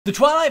The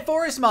Twilight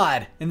Forest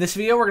mod. In this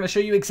video, we're going to show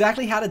you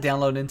exactly how to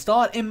download and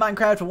install it in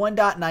Minecraft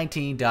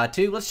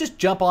 1.19.2. Let's just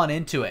jump on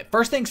into it.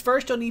 First things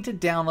first, you'll need to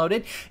download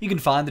it. You can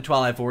find the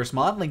Twilight Forest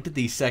mod linked at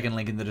the second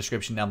link in the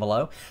description down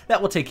below.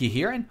 That will take you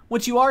here, and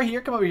once you are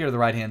here, come over here to the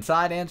right-hand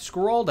side and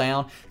scroll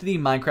down to the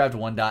Minecraft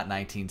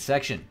 1.19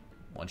 section.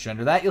 Once you're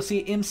under that, you'll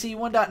see MC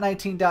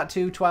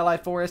 1.19.2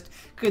 Twilight Forest.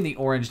 Click on the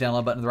orange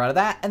download button to the right of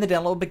that, and the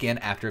download will begin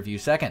after a few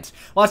seconds.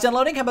 While it's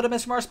downloading, how about a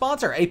miss from our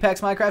sponsor, Apex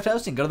Minecraft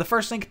Hosting? Go to the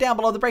first link down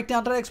below the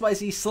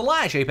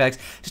breakdown.xyz/Apex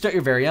to start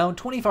your very own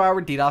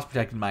 24-hour DDoS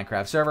Protected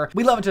Minecraft server.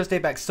 We love and trust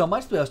Apex so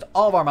much, we host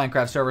all of our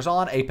Minecraft servers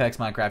on Apex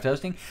Minecraft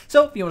Hosting.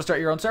 So if you want to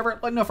start your own server,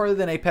 look no further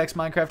than Apex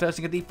Minecraft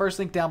Hosting at the first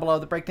link down below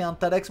the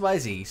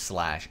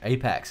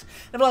breakdown.xyz/Apex.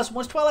 Nevertheless,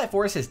 once Twilight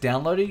Forest is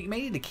downloaded, you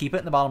may need to keep it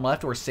in the bottom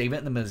left or save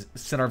it in the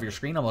center of your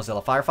screen on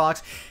Mozilla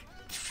Firefox.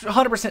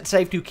 100%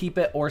 safe to keep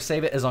it or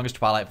save it as long as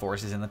Twilight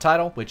Forest is in the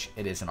title, which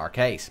it is in our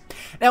case.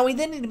 Now we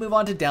then need to move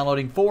on to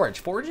downloading Forge.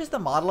 Forge is the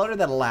mod loader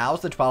that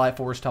allows the Twilight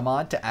Forest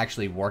mod to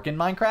actually work in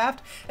Minecraft.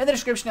 In the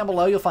description down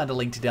below, you'll find a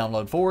link to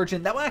download Forge,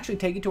 and that will actually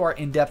take you to our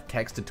in-depth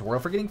text tutorial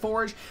for getting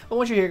Forge. But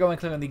once you're here, go and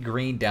click on the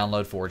green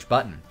download Forge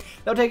button.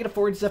 That'll take you to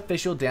Forge's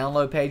official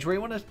download page where you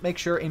want to make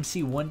sure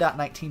MC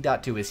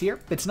 1.19.2 is here.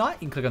 If it's not, you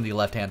can click on the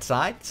left-hand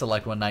side,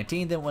 select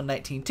 1.19, then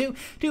 1.19.2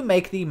 to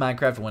make the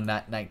Minecraft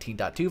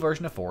 1.19.2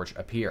 version of Forge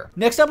appear.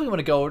 Next up, we want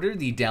to go over to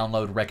the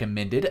download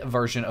recommended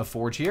version of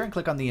Forge here and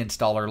click on the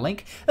installer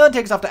link. That'll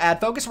take us off to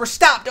add focus. We're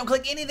stopped. Don't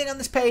click anything on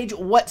this page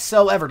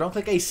whatsoever. Don't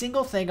click a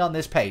single thing on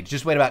this page.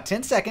 Just wait about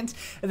 10 seconds,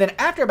 and then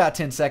after about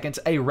 10 seconds,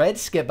 a red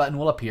skip button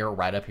will appear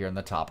right up here in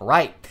the top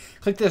right.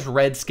 Click this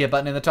red skip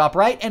button in the top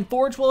right, and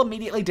Forge will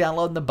immediately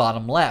download in the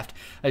bottom left.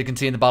 As you can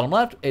see in the bottom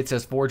left, it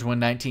says Forge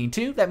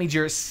 1.19.2. That means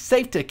you're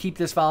safe to keep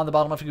this file in the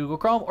bottom left of Google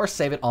Chrome or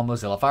save it on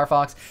Mozilla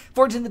Firefox.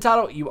 Forge in the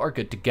title, you are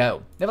good to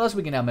go. Nevertheless,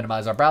 we can now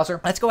minimize our browser.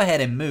 Let's go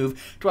ahead and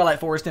move Twilight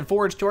Forest and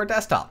Forge to our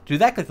desktop. To do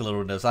that, click the little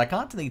Windows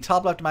icon to the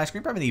top left of my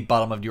screen, probably the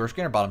bottom of your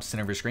screen or bottom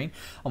center of your screen.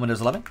 On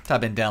Windows 11,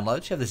 type in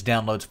Downloads. You have this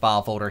Downloads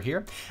file folder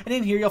here, and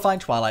in here you'll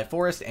find Twilight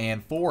Forest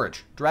and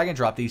Forge. Drag and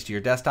drop these to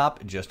your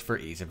desktop just for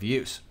ease of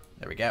use.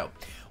 There we go.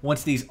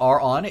 Once these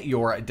are on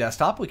your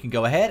desktop, we can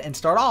go ahead and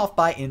start off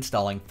by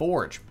installing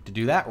Forge. To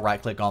do that,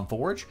 right-click on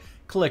Forge,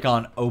 click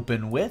on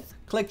Open With,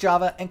 click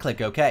Java, and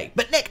click OK.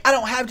 But Nick, I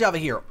don't have Java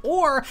here,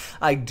 or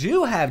I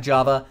do have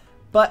Java,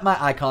 but my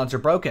icons are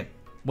broken.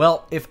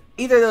 Well, if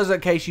either of those are the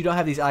case, you don't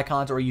have these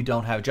icons or you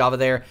don't have Java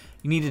there,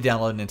 you need to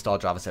download and install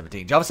Java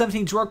 17. Java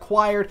 17 is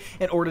required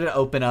in order to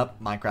open up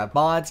Minecraft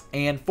mods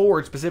and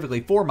Forge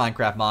specifically for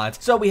Minecraft mods.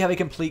 So we have a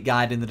complete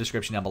guide in the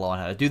description down below on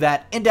how to do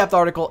that. In-depth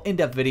article,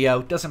 in-depth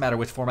video, doesn't matter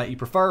which format you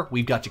prefer,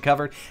 we've got you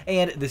covered.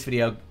 And this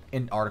video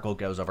and article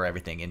goes over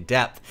everything in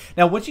depth.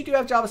 Now, once you do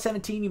have Java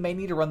 17, you may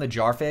need to run the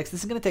jar fix.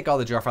 This is going to take all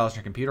the jar files on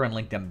your computer and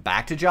link them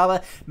back to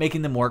Java,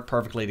 making them work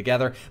perfectly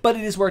together. But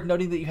it is worth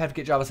noting that you have to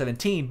get Java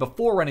 17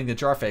 before running the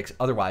jar fix,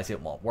 otherwise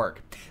it won't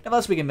work. Now,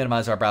 unless we can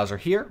minimize our browser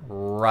here,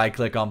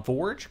 right-click on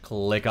Forge,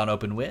 click on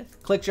Open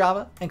With, click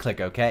Java, and click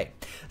OK.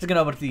 This is going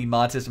to open up the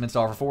mod system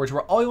installer for Forge,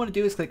 where all you want to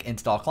do is click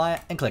Install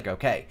Client and click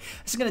OK.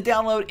 This is going to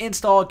download,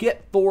 install,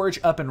 get Forge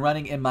up and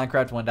running in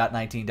Minecraft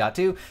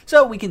 1.19.2,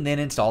 so we can then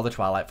install the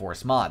Twilight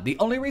Forest mod. The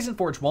only reason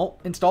Forge won't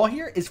install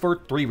here is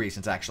for 3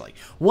 reasons, actually.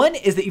 One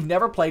is that you've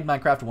never played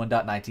Minecraft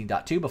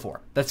 1.19.2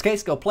 before. If that's the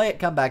case, go play it,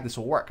 come back, this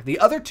will work. The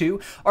other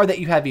 2 are that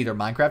you have either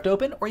Minecraft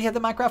open or you have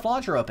the Minecraft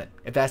launcher open.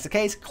 If that's the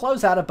case,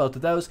 close out of both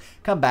of those,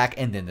 come back,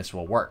 and then this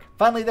will work.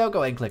 Finally, though,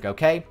 go ahead and click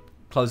OK.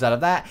 Close out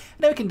of that, and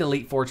then we can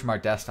delete Forge from our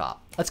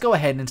desktop. Let's go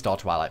ahead and install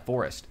Twilight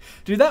Forest.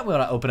 To do that, we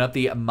want to open up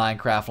the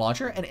Minecraft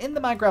launcher, and in the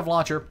Minecraft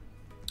launcher,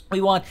 we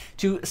want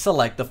to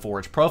select the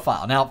Forge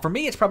profile. Now, for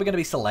me, it's probably going to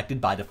be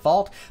selected by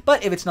default,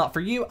 but if it's not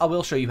for you, I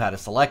will show you how to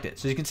select it.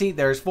 So as you can see,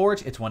 there's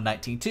Forge, it's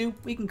 1.19.2.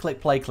 We can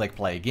click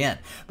play again.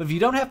 But if you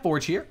don't have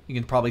Forge here, you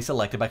can probably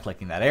select it by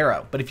clicking that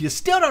arrow. But if you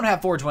still don't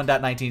have Forge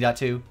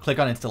 1.19.2, click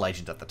on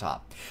installations at the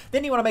top.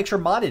 Then you want to make sure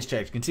mod is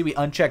checked. You can see we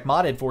uncheck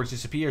modded, Forge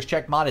disappears,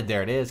 check modded,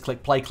 there it is.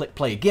 Click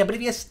play again. But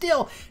if you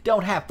still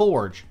don't have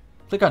Forge,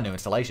 click on new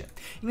installation.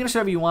 You can name it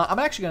whatever you want. I'm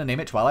actually going to name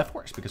it Twilight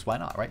Forest because why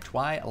not, right?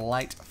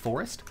 Twilight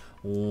Forest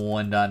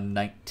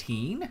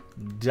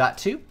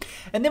 1.19.2,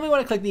 and then we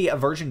want to click the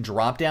version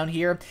drop down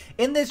here.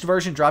 In this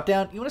version drop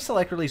down, you want to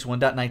select release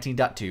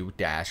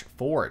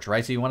 1.19.2-Forge,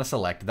 right? So you want to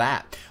select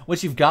that.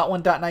 Once you've got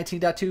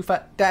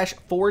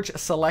 1.19.2-Forge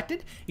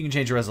selected, you can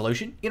change the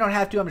resolution. You don't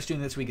have to. I'm just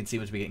doing this so we can see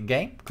what we get in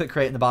game. Click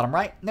create in the bottom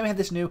right, and then we have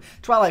this new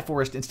Twilight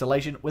Forest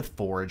installation with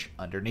Forge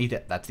underneath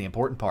it. That's the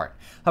important part.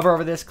 Hover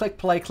over this, click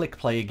play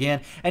again,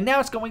 and now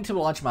it's going to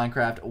launch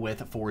Minecraft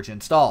with Forge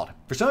installed.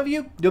 For some of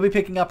you, you'll be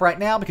picking up right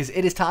now because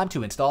it is time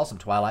want to install some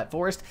Twilight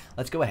Forest,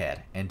 let's go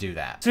ahead and do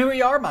that. So here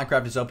we are,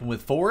 Minecraft is open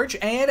with Forge,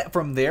 and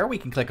from there we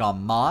can click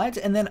on mods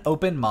and then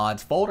open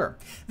mods folder.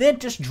 Then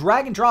just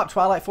drag and drop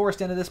Twilight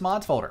Forest into this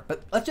mods folder.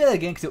 But let's do that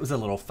again because it was a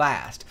little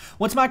fast.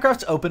 Once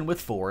Minecraft's open with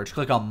Forge,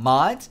 click on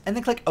mods and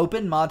then click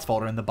open mods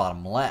folder in the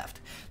bottom left.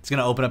 It's going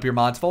to open up your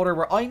mods folder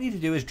where all you need to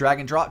do is drag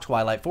and drop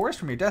Twilight Forest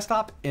from your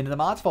desktop into the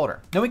mods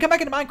folder. Now when we come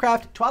back into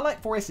Minecraft,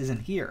 Twilight Forest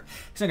isn't here.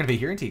 It's not going to be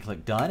here until you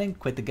click done and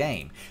quit the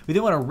game. We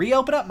then want to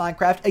reopen up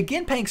Minecraft,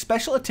 again paying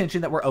special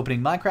attention that we're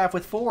opening Minecraft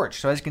with Forge.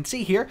 So as you can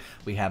see here,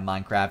 we have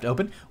Minecraft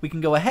open. We can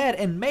go ahead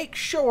and make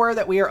sure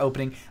that we are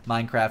opening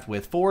Minecraft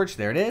with Forge.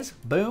 There it is.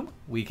 Boom.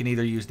 We can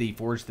either use the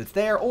Forge that's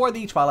there or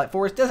the Twilight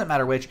Forest. Doesn't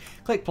matter which.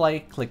 Click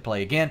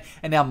play again.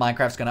 And now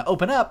Minecraft's going to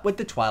open up with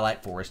the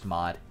Twilight Forest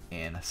mod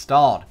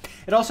installed.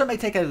 It also may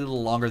take a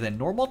little longer than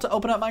normal to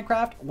open up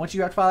Minecraft once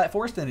you have Twilight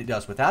Forest than it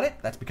does without it.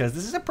 That's because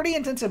this is a pretty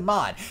intensive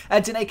mod.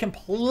 Adds in a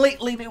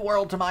completely new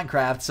world to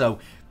Minecraft, so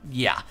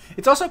yeah.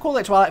 It's also cool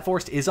that Twilight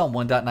Forest is on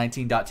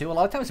 1.19.2. A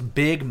lot of times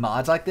big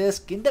mods like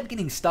this end up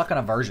getting stuck on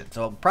a version,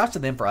 so props to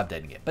them for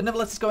updating it. But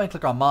nevertheless, let's go ahead and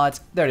click on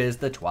mods. There it is,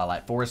 the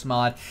Twilight Forest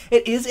mod.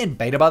 It is in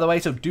beta, by the way,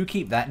 so do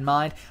keep that in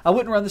mind. I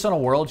wouldn't run this on a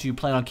world you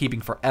plan on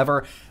keeping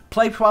forever.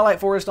 Play Twilight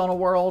Forest on a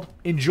world,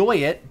 enjoy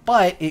it,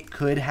 but it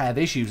could have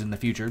issues in the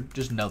future.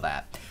 Just know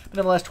that. But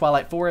nevertheless,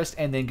 Twilight Forest,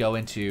 and then go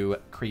into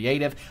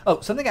creative.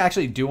 Oh, something I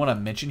actually do want to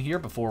mention here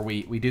before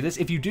we do this.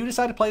 If you do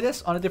decide to play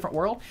this on a different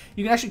world,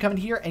 you can actually come in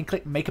here and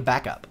click make a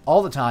backup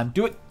all the time.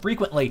 Do it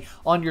frequently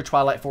on your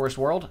Twilight Forest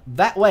world.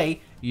 That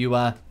way, you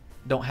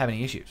don't have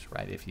any issues,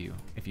 right? If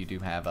you do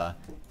have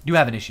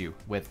an issue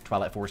with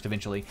Twilight Forest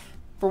eventually,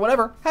 for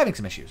whatever, having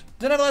some issues.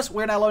 So nevertheless,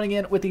 we're now loading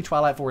in with the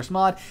Twilight Forest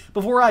mod.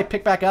 Before I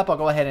pick back up, I'll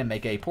go ahead and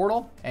make a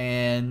portal,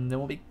 and then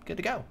we'll be good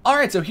to go. All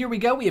right, so here we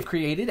go. We have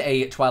created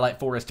a Twilight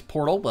Forest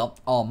portal. Well,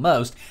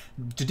 almost.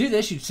 To do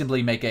this, you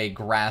simply make a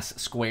grass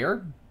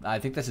square. I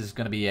think this is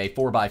going to be a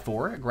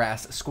 4x4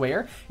 grass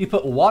square. You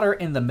put water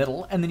in the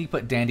middle, and then you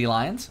put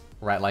dandelions,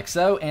 right like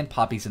so, and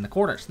poppies in the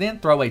corners. Then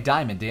throw a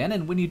diamond in,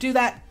 and when you do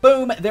that,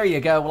 boom, there you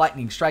go.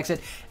 Lightning strikes it,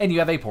 and you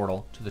have a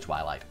portal to the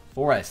Twilight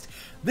Forest.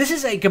 This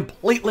is a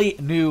completely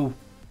new,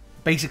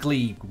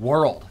 basically,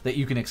 world that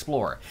you can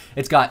explore.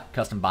 It's got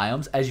custom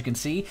biomes, as you can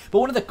see, but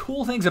one of the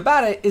cool things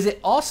about it is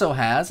it also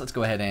has, let's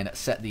go ahead and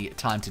set the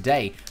time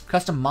today,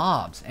 custom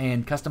mobs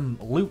and custom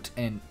loot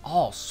and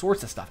all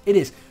sorts of stuff. It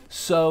is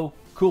so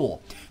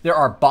cool. There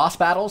are boss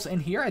battles in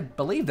here. I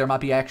believe there might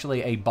be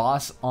actually a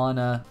boss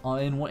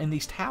in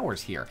these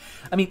towers here.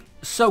 I mean,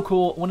 so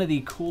cool. One of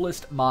the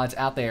coolest mods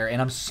out there,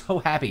 and I'm so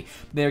happy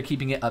they're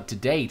keeping it up to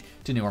date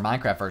to newer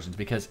Minecraft versions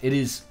because it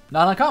is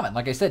not uncommon,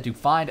 like I said, to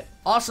find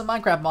awesome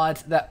Minecraft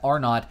mods that are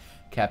not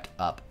kept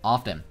up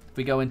often. If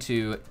we go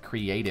into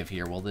creative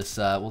here, will this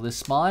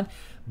spawn?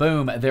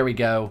 Boom, there we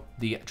go,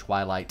 the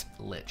Twilight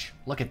Lich.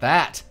 Look at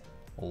that.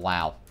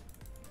 Wow.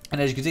 And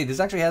as you can see, this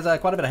actually has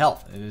quite a bit of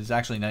health. It is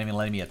actually not even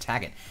letting me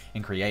attack it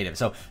in creative.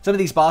 So some of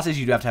these bosses,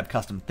 you do have to have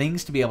custom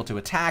things to be able to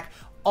attack.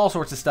 All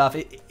sorts of stuff.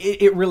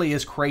 It really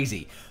is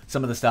crazy,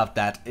 some of the stuff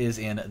that is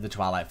in the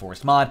Twilight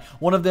Forest mod.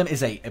 One of them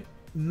is a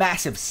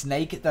massive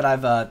snake that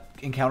I've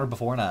encountered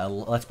before in a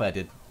Let's Play I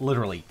did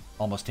literally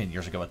almost 10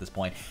 years ago at this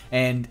point.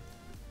 And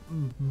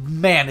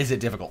man, is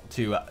it difficult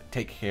to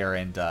take care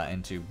and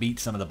to beat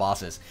some of the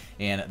bosses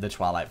in the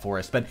Twilight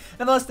Forest. But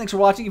nonetheless, thanks for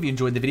watching. If you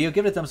enjoyed the video,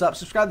 give it a thumbs up,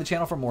 subscribe to the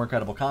channel for more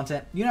incredible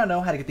content. You now know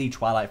how to get the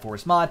Twilight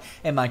Forest mod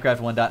in Minecraft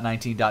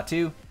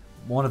 1.19.2.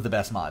 One of the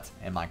best mods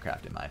in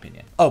Minecraft, in my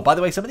opinion. Oh, by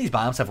the way, some of these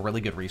biomes have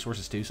really good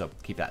resources too, so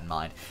keep that in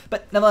mind.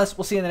 But nonetheless,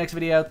 we'll see you in the next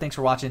video. Thanks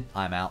for watching.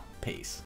 I'm out. Peace.